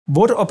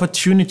what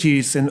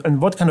opportunities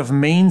and what kind of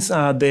means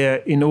are there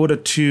in order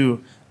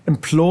to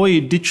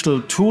employ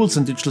digital tools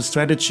and digital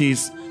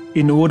strategies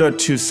in order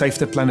to save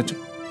the planet?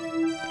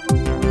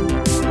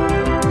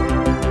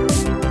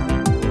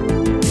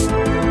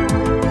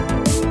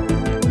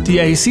 The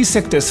AEC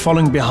sector is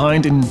falling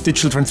behind in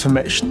digital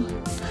transformation.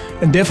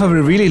 And therefore,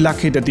 we're really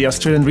lucky that the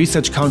Australian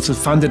Research Council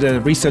funded a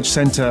research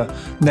centre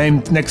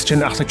named Next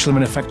Gen Architectural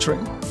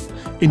Manufacturing.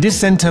 In this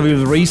centre, we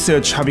will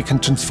research how we can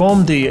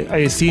transform the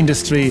AEC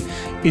industry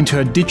into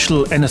a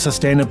digital and a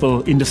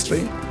sustainable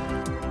industry.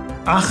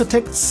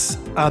 Architects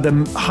are the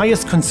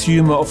highest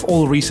consumer of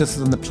all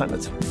resources on the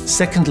planet.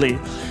 Secondly,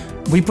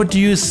 we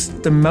produce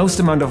the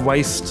most amount of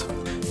waste.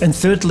 And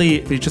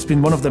thirdly, we've just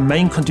been one of the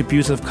main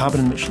contributors of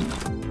carbon emissions.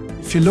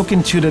 If you look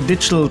into the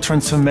digital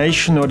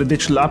transformation or the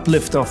digital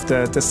uplift of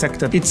the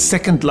sector, it's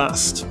second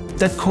last.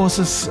 That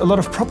causes a lot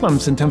of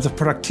problems in terms of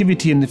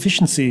productivity and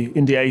efficiency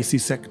in the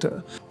AEC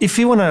sector. If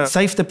we want to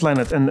save the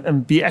planet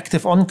and be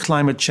active on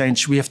climate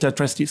change, we have to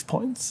address these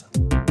points.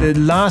 The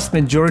vast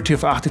majority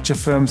of architecture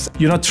firms,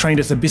 you're not trained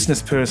as a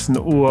business person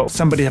or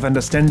somebody have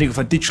understanding of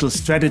a digital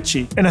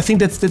strategy. And I think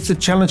that's the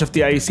challenge of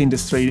the AEC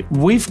industry.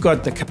 We've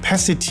got the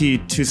capacity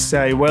to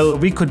say, well,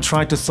 we could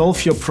try to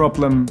solve your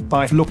problem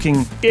by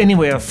looking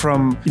anywhere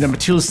from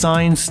material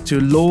science to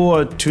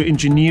law to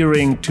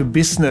engineering to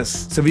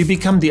business. So we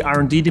become the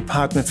R&D department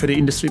for the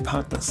industry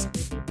partners.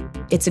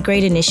 It's a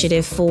great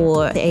initiative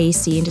for the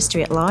AEC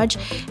industry at large,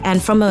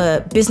 and from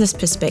a business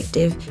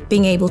perspective,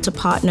 being able to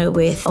partner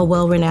with a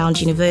well-renowned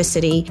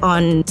university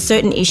on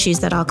certain issues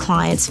that our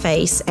clients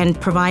face and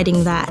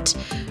providing that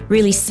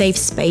really safe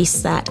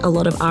space that a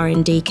lot of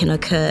R&D can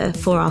occur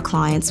for our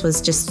clients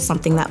was just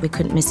something that we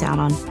couldn't miss out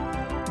on.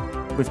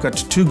 We've got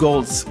two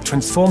goals: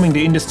 transforming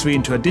the industry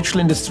into a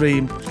digital industry,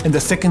 and the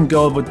second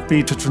goal would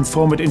be to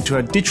transform it into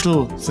a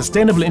digital,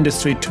 sustainable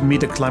industry to meet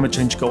the climate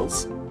change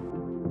goals.